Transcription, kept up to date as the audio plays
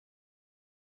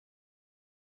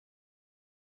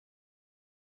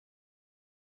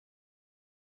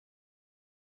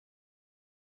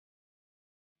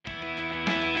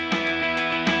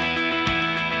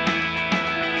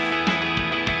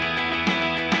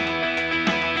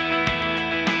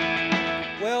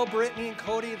Brittany and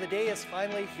Cody, the day is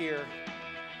finally here.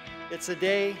 It's a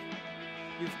day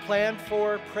you've planned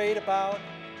for, prayed about,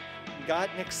 and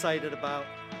gotten excited about.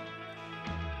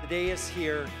 The day is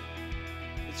here.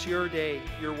 It's your day,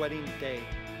 your wedding day.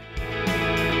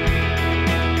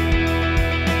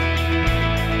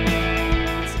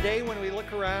 It's a day when we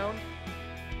look around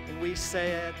and we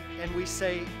say,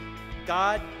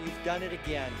 God, you've done it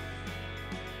again.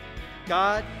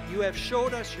 God, you have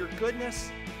showed us your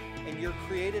goodness and your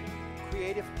creative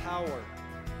power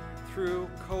through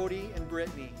Cody and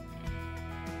Brittany.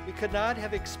 We could not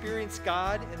have experienced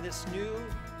God in this new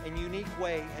and unique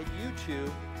way had you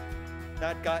two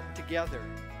not gotten together.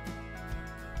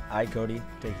 I, Cody,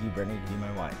 take you, Brittany, to be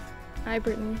my wife. I,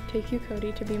 Brittany, take you,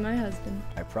 Cody, to be my husband.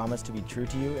 I promise to be true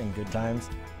to you in good times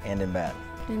and in bad.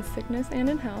 In sickness and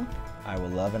in health. I will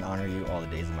love and honor you all the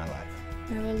days of my life.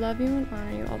 I will love you and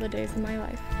honor you all the days of my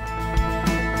life.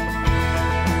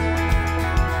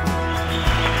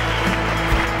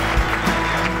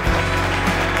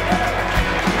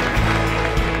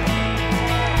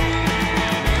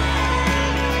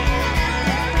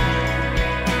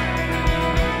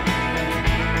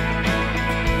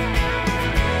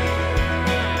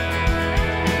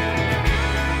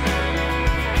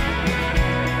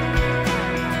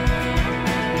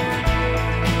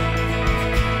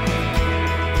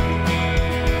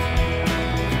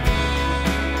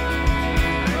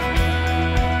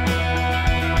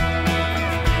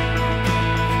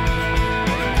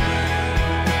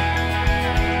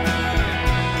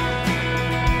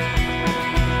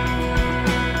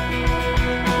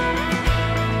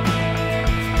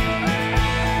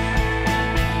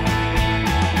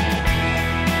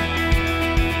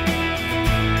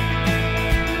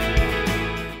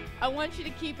 I want you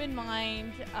to keep in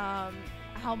mind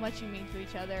how much you mean to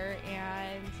each other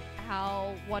and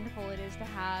how wonderful it is to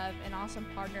have an awesome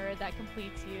partner that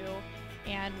completes you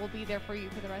and will be there for you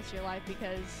for the rest of your life,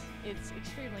 because it's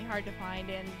extremely hard to find,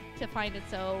 and to find it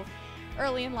so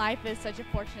early in life is such a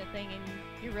fortunate thing, and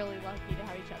you're really lucky to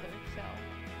have each other. So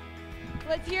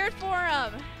let's hear it for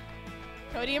them,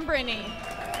 Cody and Brittany.